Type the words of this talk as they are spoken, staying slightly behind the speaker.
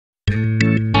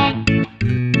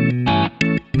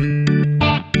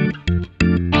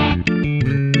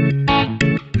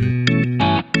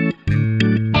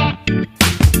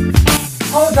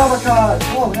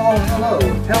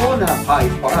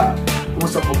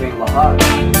kayong lahat.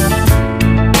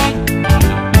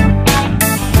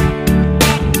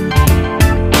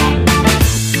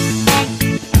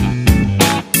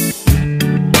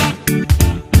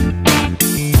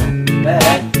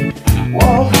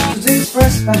 Well, today's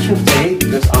very special day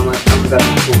because I'm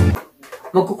gonna cook.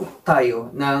 Magkukook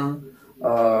tayo ng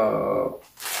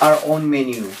our own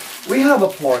menu. We have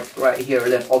a pork right here,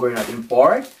 leftover natin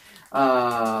pork.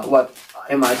 What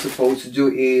am I supposed to do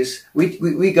is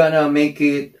we gonna make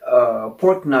it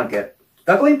pork nugget.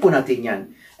 Gagawin po natin yan.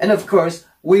 And of course,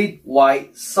 with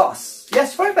white sauce.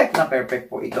 Yes, perfect na perfect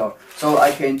po ito. So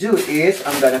I can do is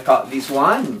I'm gonna cut this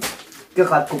one.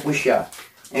 Kakat ko po siya.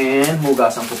 And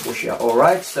hugasan ko po siya.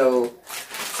 Alright, so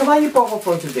samahan niyo po ako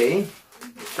for today.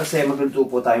 Kasi magluluto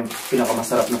po tayong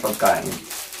pinakamasarap na pagkain.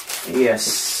 Yes.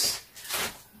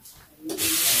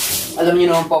 Alam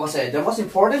niyo naman po kasi, the most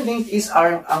important thing is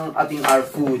our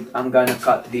food. I'm gonna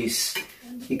cut this.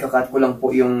 Ikakat ko lang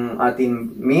po yung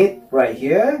ating meat right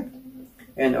here.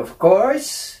 And of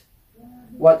course,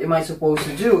 what am I supposed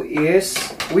to do is,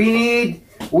 we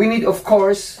need of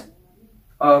course,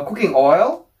 cooking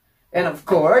oil. And of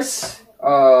course,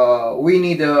 we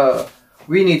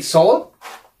need salt.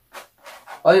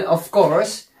 And of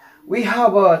course, we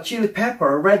have a chili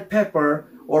pepper, red pepper,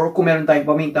 or kung meron tayong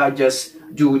paminta, just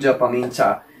juja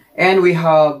paminta. And we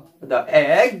have the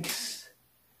eggs.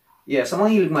 Yeah, sa mga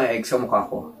hilig mga eggs sa mukha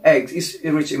ko. Eggs is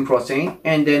rich in protein.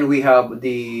 And then we have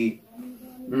the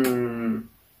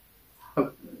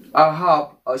I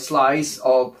have a slice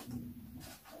of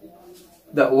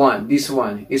that one. This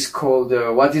one is called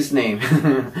what is name?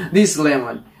 This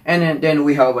lemon. And then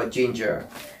we have a ginger.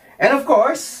 And of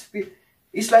course,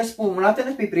 i-slice po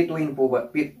natin at piprituhin po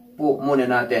muna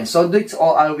natin. So that's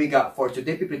all we got for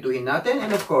today. Piprituhin natin.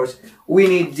 And of course, we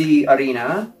need the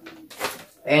harina.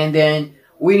 And then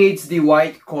we need the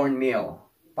white cornmeal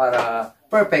para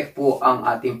perfect po ang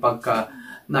ating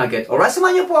pagka-nugget. Alright,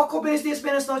 samahan niyo po ako. Buenos dias,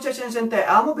 buenas noches, gente.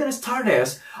 Amo, buenas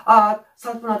tardes. At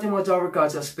salat po natin mga Tower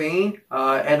Cards sa Spain.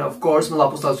 And of course, mula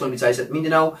po sa Luzon, Visayas at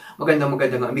Mindanao. Magandang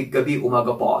amig gabi,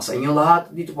 umaga po sa inyong lahat.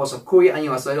 Dito po sa Korea,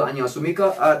 anyong asalo, anyong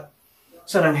sumika at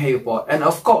saranghayo po. And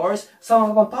of course, sa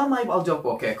mga pampamay po,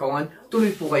 po kaya kawan,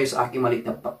 tuloy po kayo sa aking malit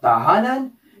na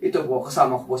tahanan. Ito po,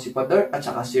 kasama ko po si Father at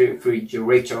saka si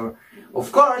Refrigerator.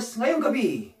 Of course, ngayong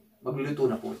gabi, magluluto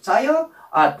na po tayo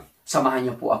at samahan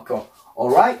niyo po ako.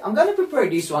 Alright, I'm gonna prepare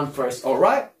this one first,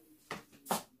 alright?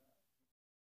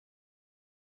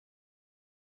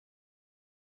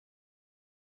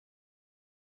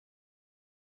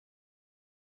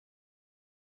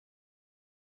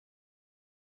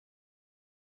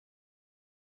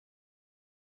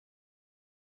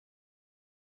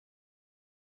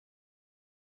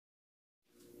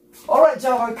 Alright,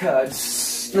 Java Cards,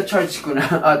 na-charge ko na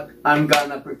at I'm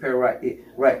gonna prepare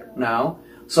right now.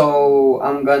 So,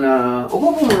 I'm gonna,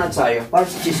 upo muna tayo para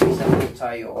sa chismis na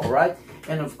tayo, alright?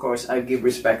 And of course, I give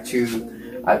respect to,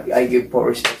 I give po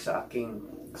respect sa aking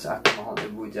mahal na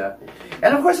Buddha.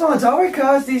 And of course, mga Java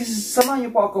Cards, samahan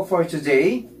niyo po ako for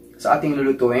today sa ating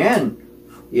lulutuin.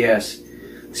 Yes.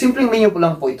 Simpleng menu po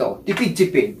lang po ito.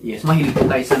 Tipid-tipid. Yes, mahilig po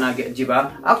tayo sa nugget,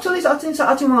 diba? Actually, sa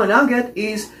ating mga nugget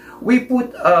is, we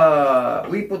put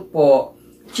po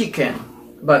chicken,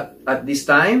 but at this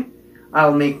time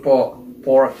I'll make po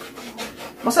pork.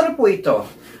 Masarap po ito.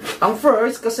 Ang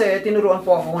first, kasi tinuruan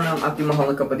po ako ng aking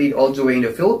mahal na kapatid all the way in the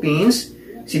Philippines,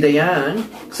 si Dayan,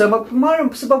 sa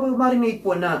marinate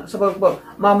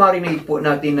po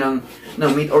natin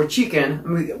ng meat or chicken.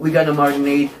 We gonna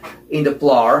marinate in the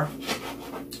flour,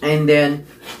 and then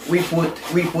we put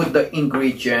the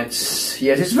ingredients.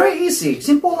 Yes, it's very easy.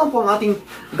 Simple lang po ang ating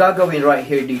gagawin right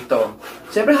here dito.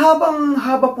 Siyempre,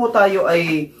 haba po tayo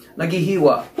ay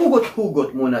naghihiwa,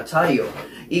 hugot-hugot muna tayo.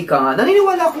 Ika nga,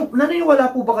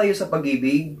 naniniwala po ba kayo sa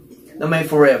pag-ibig na may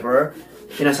forever?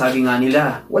 Sinasabi nga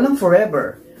nila, walang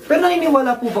forever. Pero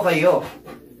naniniwala po ba kayo?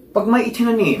 Pag may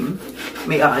itinanim,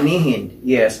 may aanihin.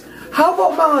 Yes. How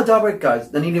about mga Dabber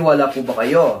Cards? Naniniwala po ba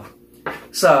kayo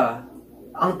sa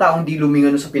ang taong di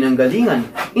lumingan sa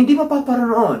pinanggalingan, hindi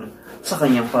mapaparoon sa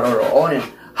kanyang paroroonan?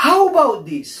 How about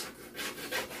this?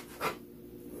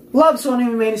 Love so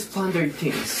many splendid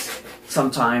things.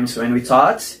 Sometimes when we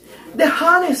touch, the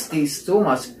honesty is too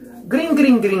much. Green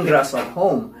grass at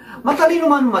home. Matalino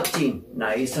man matin,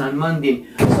 naisan man din.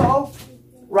 So,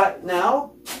 right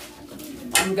now,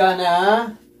 I'm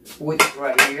gonna put it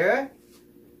right here.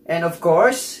 And of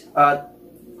course,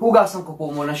 hugasan ko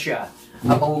po muna siya.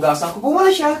 Habang hugasan ko po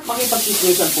muna siya,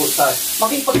 makipag-chismisan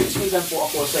po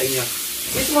ako sa inyo.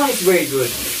 This one is very good.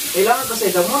 Kailangan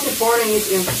kasi, the most important is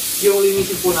yung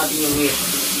linisin po natin yung meat.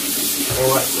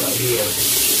 Alright, right here.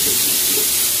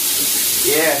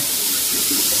 Yes.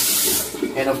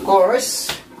 And of course,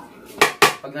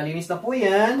 pag nalinis na po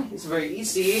yan, it's very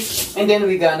easy. And then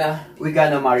we gonna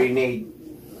marinate.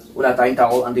 Wala tayong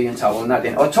towel, ando yung towel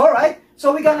natin. Oh, it's alright.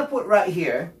 So we gonna put right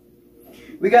here.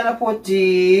 We gonna put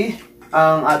the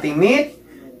ating meat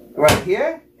right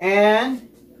here. And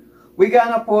we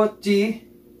gonna put the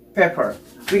pepper.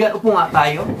 We gonna upo nga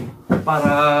tayo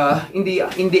para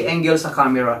hindi angle sa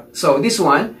camera. So this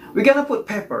one, we gonna put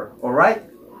pepper, alright?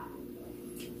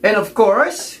 And of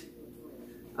course,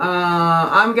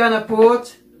 I'm gonna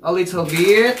put a little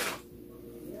bit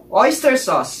oyster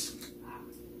sauce.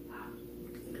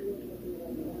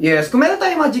 Yes, kung meron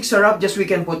tayong magic syrup, just we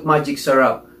can put magic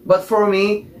syrup. But for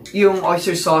me, yung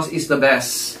oyster sauce is the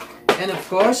best. And of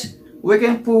course, we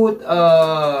can put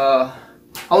a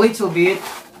little bit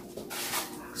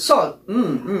salt.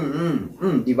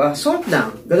 Diba? Salt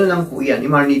lang. Ganun lang po yan.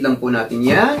 I-marinate lang po natin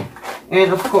yan. And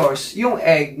of course, yung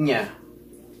egg niya.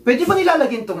 Pwede ba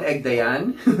nilalagyan tong egg na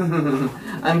yan?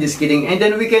 I'm just kidding. And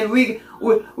then we can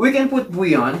put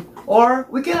bouillon, or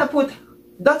we can put,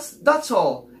 that's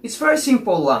all. It's very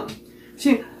simple lang.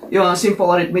 Yung simple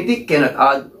arithmetic, cannot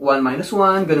add 1 minus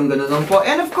 1, ganun-ganun lang po.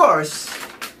 And of course,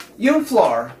 yung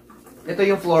flour. Ito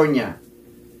yung flour niya.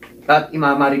 At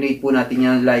ima-marinate po natin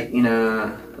yan like in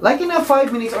a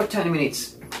 5 minutes or 10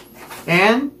 minutes.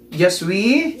 And just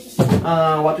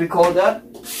what we call that?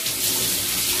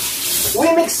 We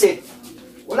mix it.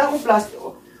 Wala akong plastic.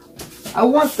 I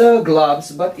want the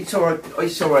gloves, but it's alright.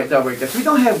 Because we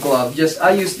don't have gloves. Just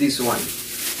I use this one.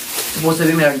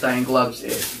 Supposedly meron tayong gloves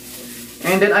eh.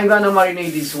 And then I'm gonna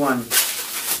marinate this one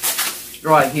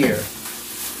right here.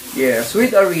 Yeah,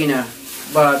 sweet arena.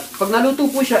 But pag naluto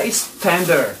po siya, it's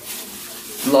tender.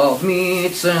 Love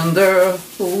me tender,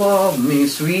 love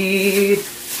me sweet.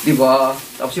 Diba?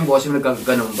 Tapos yung boss yung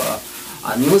nagkaganon ba?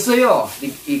 Ano sa'yo?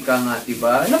 Ika nga,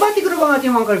 diba? Nabati ko na ba ang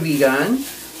ating mga kaibigan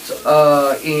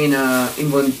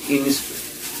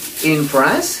in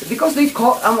France? Because they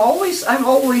call, I'm always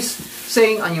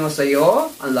saying ano sa'yo,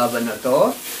 ang laban na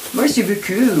to. Merci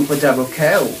beaucoup, padabo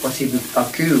kayo, pasibig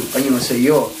aku, ano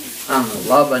sa'yo, ang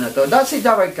laban na to. That's it,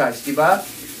 direct guys, diba?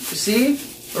 You see?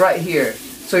 Right here.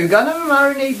 So you're gonna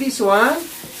marinate this one,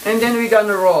 and then we're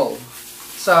gonna roll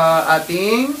sa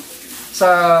ating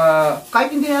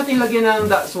kahit hindi natin lagyan ng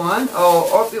that one,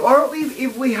 or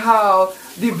if we have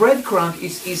the breadcrumb,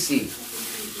 it's easy.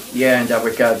 Yeah, and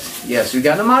double cuts. Yes, we're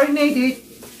gonna marinate it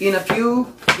in a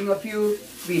few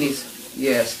minutes.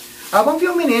 Yes. Habang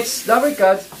few minutes, double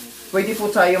cuts, pwede po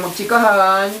tayo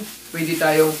magtsikahan,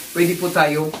 pwede po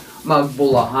tayo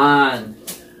magbulahan.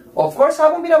 Of course,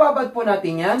 habang binababad po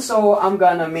natin yan, so I'm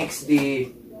gonna mix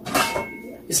the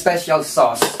special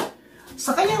sauce.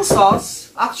 Sa kanyang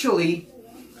sauce, actually,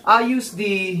 I use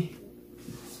this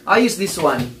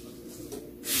one.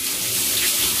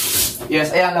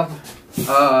 Yes, ayan lang.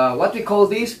 What we call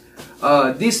this?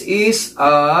 This is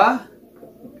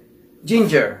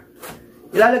ginger.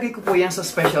 Ilalagay ko po yan sa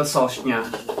special sauce niya.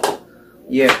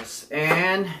 Yes,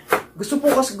 and gusto ko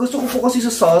po kasi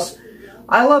sa sauce.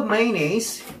 I love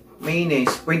mayonnaise.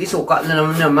 Pwede suka na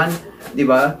naman, di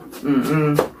ba?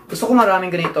 Gusto ko maraming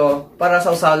ganito para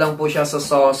sausalang po siya sa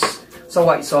sauce, sa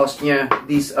white sauce niya.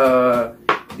 This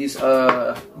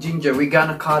ginger, we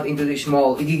gonna cut into the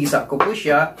small. Igigisa ko po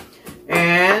siya.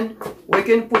 And we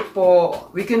can put po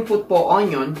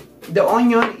onion. The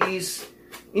onion is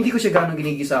hindi ko siya ganong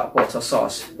ginigisa po sa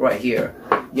sauce right here.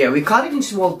 Yeah, we cut it in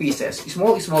small pieces.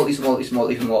 Small.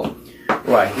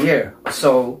 Right here.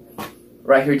 So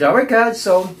right here, our cut.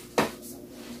 So,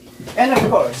 and of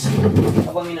course,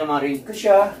 habang minamarinate ko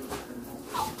siya,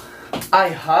 I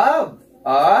have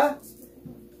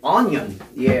onion.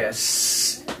 Yes.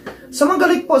 Sa mga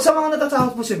galit po, sa mga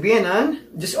natatakot po sabihin,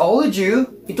 just all of you,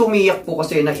 ito umiyak po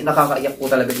kasi nakakaiyak po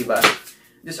talaga, di ba?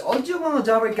 Just all of you mga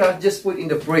Java cut, just put in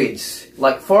the fridge.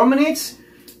 Like 4 minutes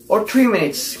or 3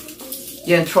 minutes.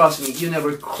 Yeah, and trust me, you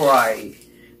never cry.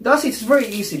 Thus, it's very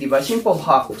easy, di ba? Simple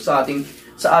hack sa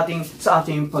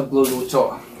ating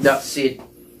pagluluto. That's it.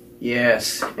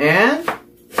 Yes. And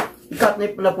i-cut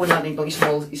na po natin itong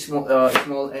small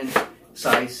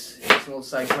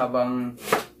size habang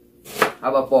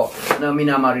po na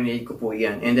minamarinate ko po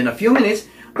yan. And then a few minutes,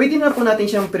 pwede na po natin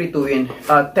siyang prituin.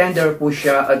 Tender po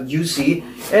siya at juicy.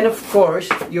 And of course,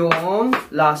 yung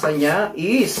lasa niya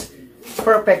is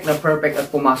perfect at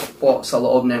pumasok po sa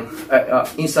loob ng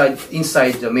inside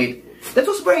the meat. That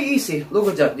was very easy.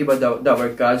 Look at that, di ba, Dower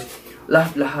Cuts?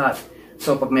 Lahat.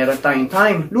 So, pag meron tayong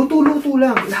time, luto-luto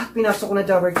lang. Lahat pinasok ko na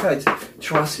Dower Cuts.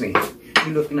 Trust me.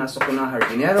 Pinasok ko na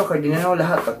hardinero,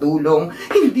 lahat katulong.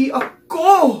 Hindi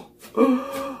ako!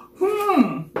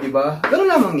 Diba? Ganun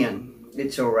lamang yan.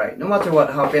 it's alright. No matter what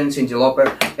happens in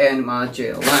Jalopper and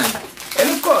Magellan. And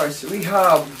of course, we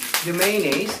have the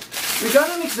mayonnaise. We're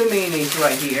gonna mix the mayonnaise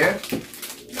right here.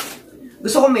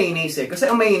 Gusto ko mayonnaise eh. Kasi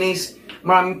ang mayonnaise,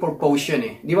 maraming proportion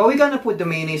eh. Di ba? We're gonna put the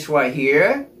mayonnaise right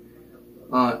here.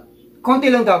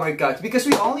 Konti lang Dabber Cats. Because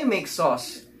we only make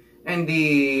sauce. And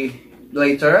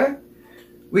later,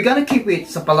 we're gonna keep it.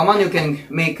 Sa palaman, you can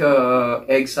make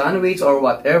egg sandwich or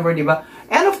whatever, di ba?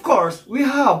 And of course, we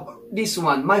have this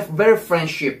one, my very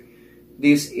friendship.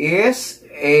 This is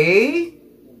a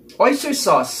oyster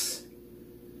sauce.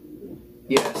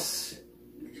 Yes.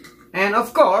 And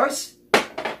of course,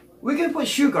 we can put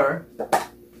sugar.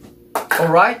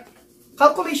 Alright?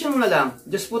 Calculation mo na lang.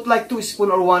 Just put like 2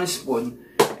 spoon or 1 spoon.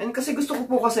 And kasi gusto ko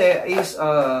po kasi is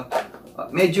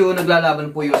medyo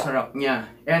naglalaban po yung sarap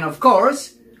niya. And of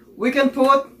course, we can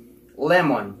put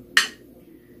lemon.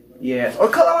 Yes.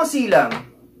 Or kalamansi lang.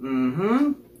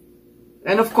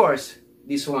 And of course,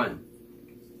 this one.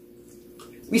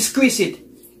 We squeeze it.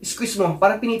 Squeeze mo.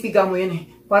 Parang pinipiga mo yan eh.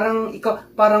 Parang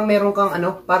ikaw, parang meron kang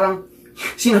parang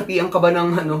sinapihan ka ba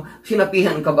ng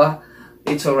sinapihan ka ba?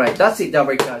 It's alright. That's it,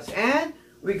 Dabber Cats. And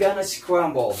we're gonna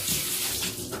scramble.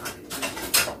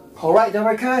 Alright,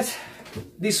 Dabber Cats.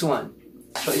 This one.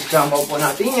 So, scramble po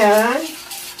natin yan.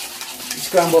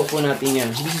 Scramble po natin yan.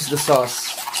 This is the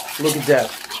sauce. Look at that.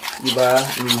 Diba?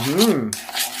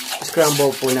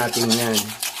 Scramble po natin yan.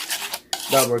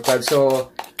 Dabber Cats. So,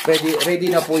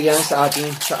 ready na po yan sa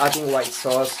ating white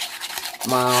sauce.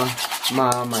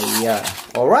 Mamaya.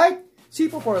 Alright? See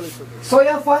po for a little bit. So,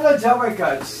 yan, final Dabber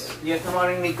Cats. Yes,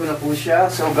 namarinig ko na po siya.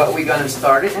 So, we gonna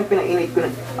start it. And pinainit ko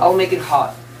na. I'll make it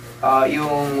hot.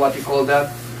 Yung, what you call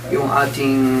that? Yung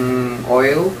ating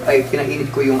oil. Ay, pinainit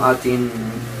ko yung ating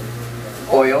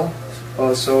oil.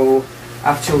 So,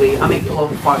 actually, I make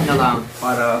long part na lang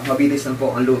para mabilis lang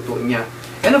po ang luto niya.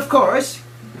 And of course,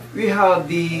 we have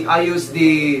I use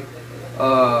the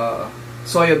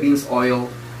soya beans oil.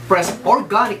 Pressed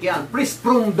organic yan. Pressed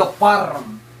from the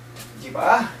farm.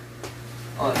 Diba?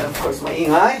 And of course,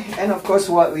 maingay. And of course,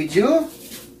 what we do,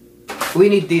 we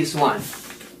need this one.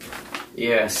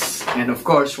 Yes. And of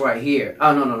course, right here.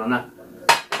 No.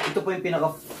 Ito po yung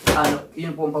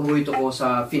yun po ang paborito ko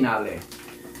sa finale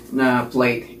na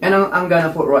plate. And I'm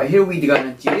gonna put right here, we're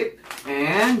gonna dip.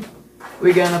 And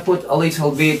we're gonna put a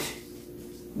little bit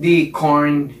the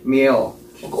cornmeal.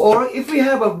 Or if we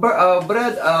have a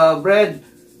bread,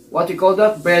 what you call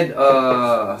that?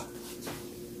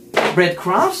 Bread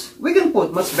crumbs, we can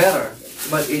put much better.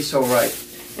 But it's alright.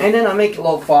 And then I make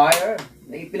low fire.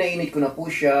 Pinainit ko na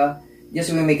po siya.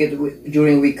 Just we make it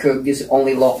during we cook this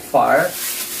only low fire.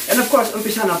 And of course,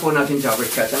 umpisa na po natin Dabber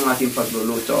Cats ang ating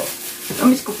pagluluto.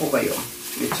 Namiss ko po kayo.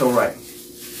 It's alright.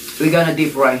 We're gonna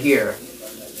dip right here.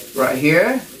 Right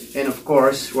here. And of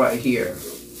course, right here.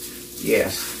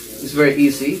 Yes. It's very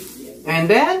easy.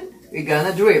 And then, we're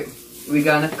gonna drip. We're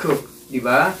gonna cook.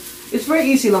 Diba? It's very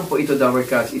easy lang po ito, Dabber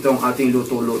Cats. Itong ating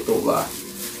luto-luto ba.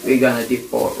 We're gonna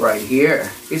dip po right here.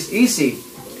 It's easy.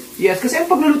 Yes, kasi ang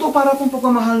pagluluto para pong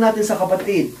pagmamahal natin sa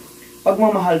kapatid.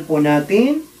 Pagmamahal po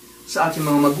natin sa ating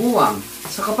mga maguwang,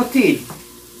 sa kapatid.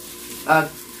 At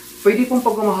pwede pong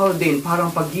pagmamahal din parang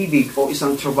pag-ibig o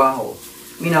isang trabaho.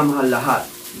 Minamahal lahat.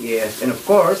 Yes, and of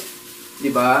course,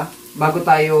 di ba, bago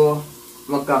tayo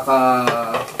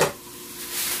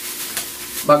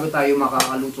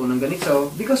makakaluto ng ganito,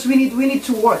 because we need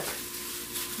to work.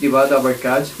 Di ba, Dabber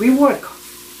Cats? We work.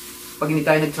 Pag hindi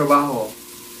tayo nagtrabaho,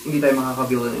 hindi tayo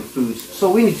makakabili ng food. So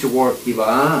we need to work, di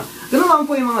ba? Ganun lang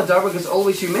po yung mga Dabber Cats.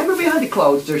 Always remember behind the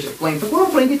clouds, there's a plane. Pag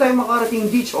walang plane, hindi tayo makarating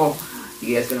beach. Oh,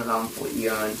 yes, ganun lang po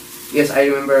yan. Yes, I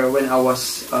remember when I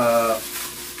was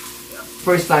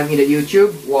first time in the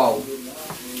YouTube. Wow.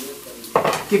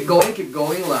 Keep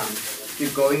going lang.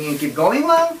 Keep going and keep going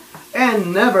lang.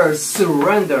 And never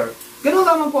surrender. Ganun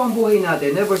lamang po ang buhay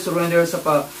natin. Never surrender sa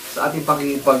ating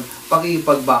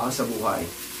pakikipagbaka sa buhay.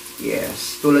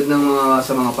 Yes. Tulad ng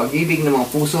sa mga pag-ibig ng mga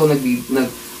puso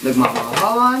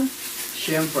nagmamakahawan.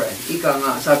 Siyempre,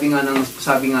 sabi nga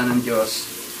ng Diyos,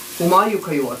 humayo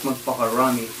kayo at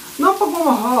magpakarami ng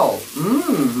pagmamahal.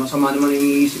 Masama naman yung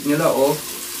iisip nila, oh.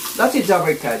 That's it,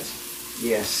 Dabber Cats.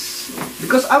 Yes.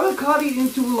 Because I will cut it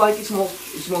into like a small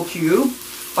cube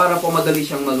para po madali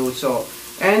siyang maluto.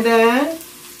 And then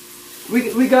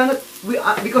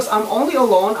because I'm only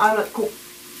alone, I'm not cook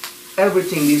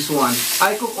everything this one.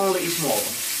 I cook only small.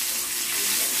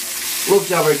 Look,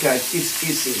 Dabber Cats, it's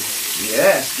easy.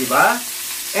 Yes, diba?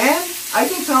 And I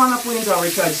think tama na po yung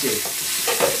Dabber Cats eh.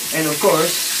 And of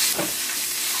course,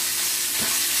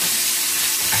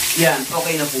 yan,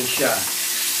 okay na po siya.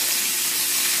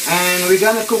 And we're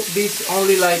gonna cook this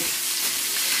only like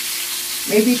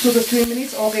maybe 2 to 3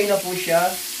 minutes, okay na po siya.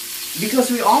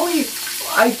 Because we only,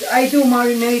 I do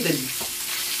marinated.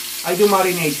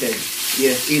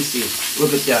 Yes, easy.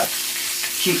 Look at that.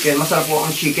 Chicken, masarap po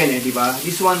ang chicken di ba?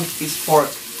 This one is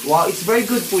pork. Wow, it's very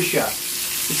good po siya.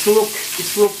 It's look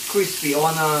crispy. I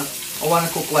wanna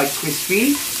cook like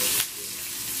crispy.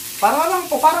 Para ka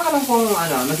lang po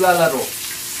naglalaro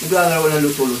ng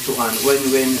luto-lutuan when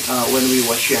we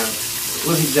wash yan.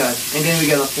 Look at that. And then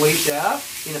we're gonna plate that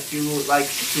in a few, like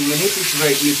 2 minutes. It's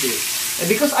very easy. And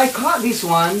because I cut this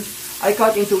one, I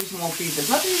cut into small pieces.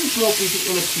 Not really small pieces,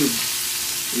 in a cube.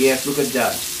 Yes, look at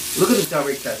that. Look at the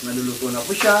tower cut. Naluluto na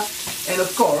po siya. And of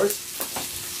course,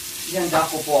 ihanda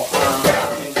ko po ang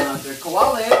aking another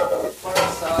kawali para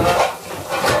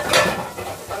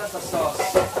sa sauce.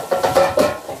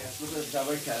 Yes, look at the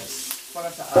tower cuts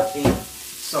para sa ating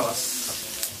sauce.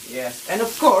 Yes, and of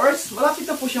course, malapit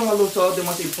na po siyang maluto. The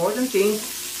most important thing,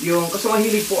 kasi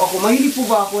mahilig po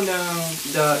ba ako ng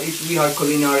if we are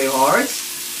culinary arts,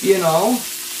 you know,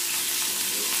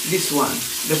 this one,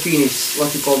 the finish, what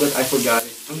you call that, I forgot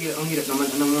it. Ang hirap naman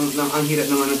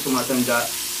ng tumatanda.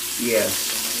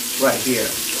 Yes, right here.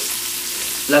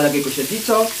 Lalagay ko siya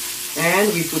dito,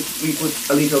 and we put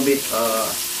a little bit,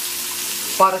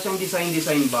 para siyang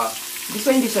design ba.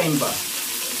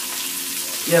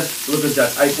 Yes, look at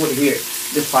that. I put here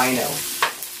the final.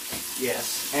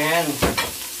 Yes, and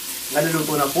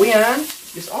naluluto na po yan.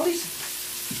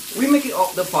 We make it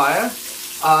off the fire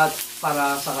at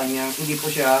para sa kanyang hindi po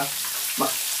siya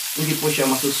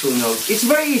masusunog. It's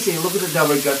very easy. Look at the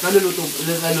double gut.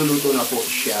 Naluluto na po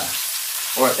siya.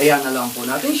 Or ayan na lang po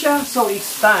natin siya. So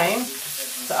it's time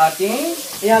sa ating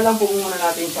ayan lang po muna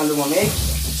natin siyang lumamig.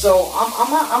 So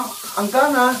I'm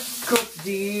gonna cook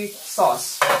the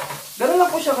sauce. Ganun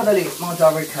lang po siya kadali, mga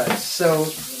jawar cuts. So,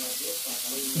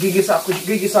 gigisa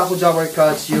ko jawar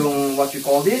cuts yung, what you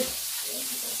called it,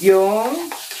 yung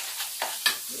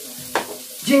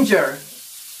ginger.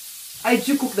 I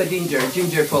do cook the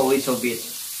ginger for a little bit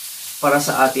para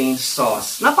sa ating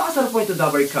sauce. Napakasarap po ito,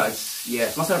 jawar cuts.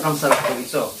 Yes, masarap po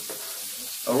ito.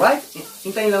 Alright,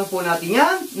 hintayin lang po natin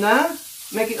yan na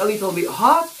make it a little bit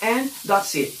hot and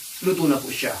that's it. Luto na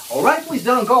po siya. Alright, please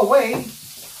don't go away.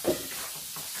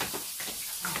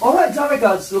 Alright, sorry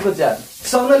guys, look at that.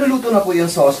 So, naluluto na po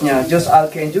yung sauce niya. Just I'll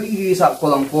can do, igisa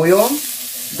ko lang po yung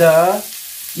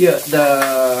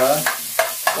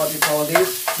what do you call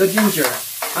this? The ginger.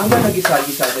 I'm gonna gisa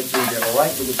the ginger,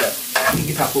 alright? Look at that.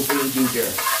 Igisa ko po yung ginger.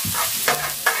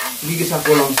 Igisa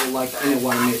ko lang po like in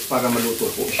 1 minute para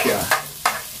maluto po siya.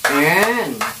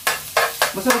 And,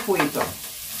 masarap po ito.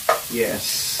 Yes.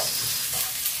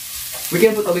 We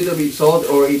can put a little bit salt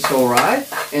or it's alright.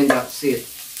 And that's it.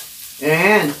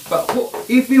 But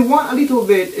if we want a little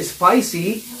bit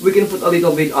spicy, we can put a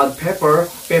little bit of pepper,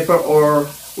 or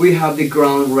we have the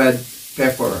ground red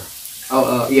pepper.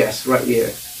 Yes, right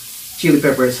here. Chili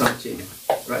pepper something,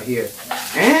 right here.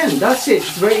 And that's it.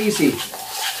 It's very easy.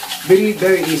 Very,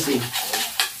 very easy.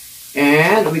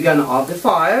 And we're gonna off the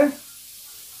fire.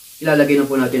 Ilalagay na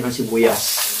po natin ang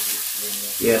sibuyas.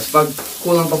 Yes, pag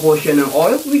kulang pa po siya ng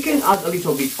oil, we can add a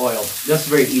little bit oil. That's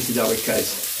very easy,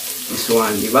 guys. This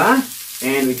one, di ba?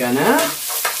 And we gonna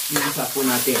igisa po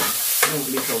natin yung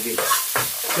little bit.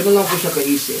 Ganun lang po siya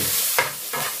ka-easy.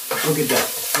 Look at that.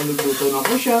 Naluluto na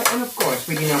po siya. And of course,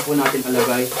 pwede na po natin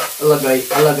ilagay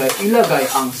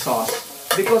ang sauce.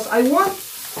 Because I want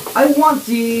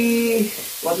the,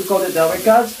 what we call it,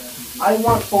 guys? I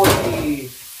want for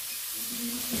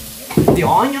the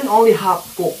onion only half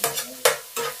cooked.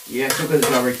 Yes, look at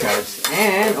the guys.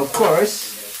 And of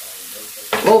course,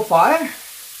 low fire.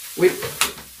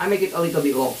 I make it a little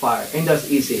bit low fire, and that's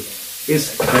easy.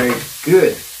 It's very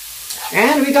good.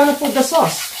 And we're gonna put the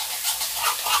sauce.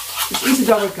 It's easy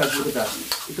double cut. Look at that.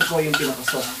 Ito po yung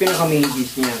pinaka-sauce, pinaka-main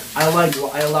dish niya. I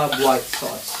love white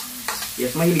sauce.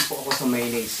 Yes, mahilig po ako sa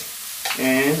mayonnaise.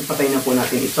 And patay na po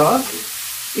natin ito.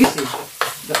 Easy.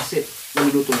 That's it.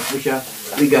 Naluluto na po siya.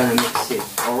 We're gonna mix it.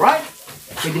 Alright?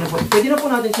 Pwede na po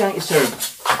natin siyang i-serve.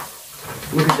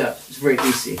 Look at that. It's very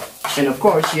easy. And of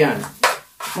course, yan.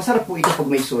 Masarap po ito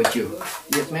pag may soju.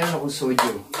 Yes, meron akong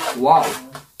soju. Wow!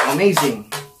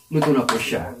 Amazing! Luto na po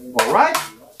siya. Alright?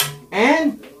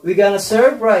 And we're gonna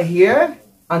serve right here.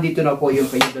 Andito na po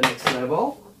yung kayo the next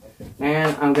level.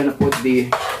 And I'm gonna put the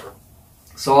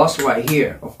sauce right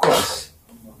here, of course.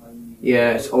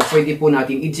 Yes, o pwede po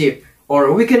natin i-dip.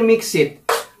 Or we can mix it.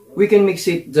 We can mix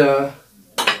it the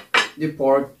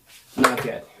pork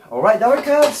nugget. Alright,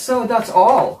 guys, so that's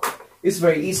all. It's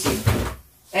very easy.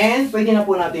 And pwede na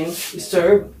po natin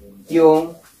i-serve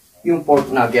yung pork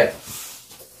nugget.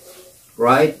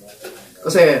 Right?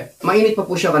 Kasi mainit pa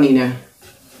po siya kanina.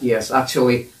 Yes,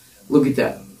 actually, look at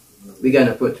that. We're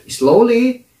gonna put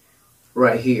slowly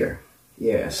right here.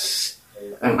 Yes.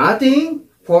 Ang ating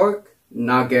pork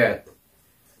nugget.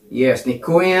 Yes, ni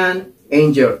Korean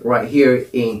Angel right here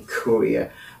in Korea.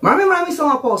 Maraming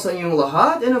salamat po sa inyong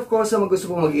lahat. And of course, sa mga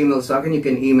gusto po mag-email sa akin, you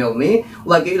can email me.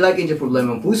 Like Angel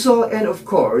Problemang Puso. And of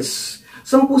course,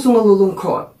 sa mga pusong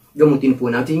malulungkot, gamutin po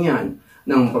natin yan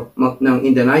ng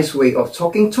in the nice way of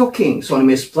talking. So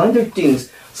may splendid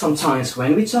things. Sometimes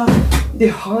when we talk, the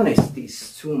honesty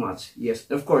is too much. Yes,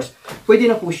 of course,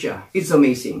 pwede na po siya. It's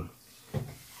amazing.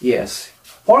 Yes.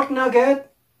 Pork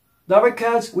nugget, double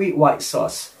cuts with white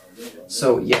sauce.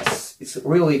 So yes, it's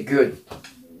really good.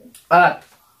 At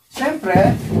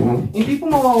siyempre, hindi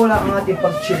po mawawala ang ating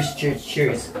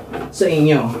pag-cheers sa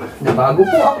inyo. Na bago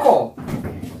po ako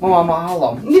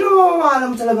mamamahalam. Hindi na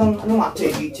mamamahalam talagang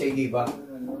tegi ba?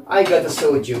 I got a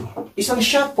soju. Isang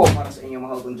shot po para sa inyo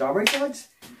mahal kong jobber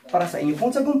cards, para sa inyo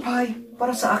pong tagumpay,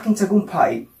 para sa aking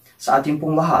tagumpay, sa ating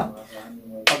pong lahat.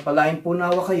 Pagpalain po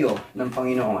nawa kayo ng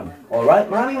Panginoon.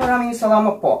 Alright? Maraming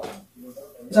salamat po.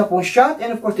 Isa pong shot,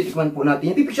 and of course, titikman po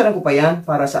natin. Pipicturean ko pa yan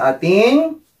para sa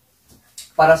ating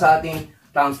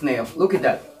round snail. Look at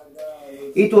that.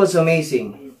 It was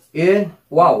amazing. And,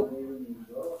 wow.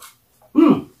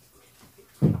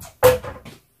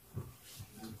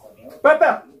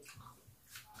 Perfect.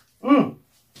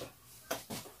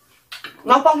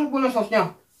 Napasok po ng sauce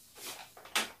niya.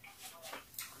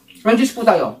 Ranges po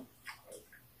tayo.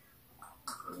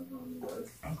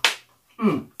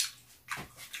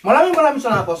 Maraming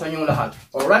salamat po sa inyong lahat.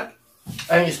 Alright?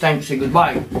 And it's time to say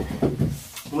goodbye.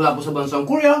 Mula po sa bansang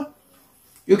Korea,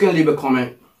 you can leave a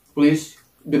comment. Please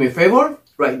do me a favor,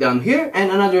 write down here, and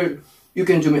you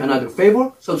can do me another favor,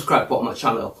 subscribe po my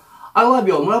channel. I love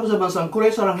you all. Mula po sa bansang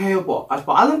Korea, saranghayo po. At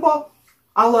paalam po,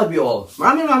 I love you all.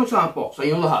 Maraming salamat po sa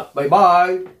inyong lahat.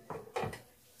 Bye-bye!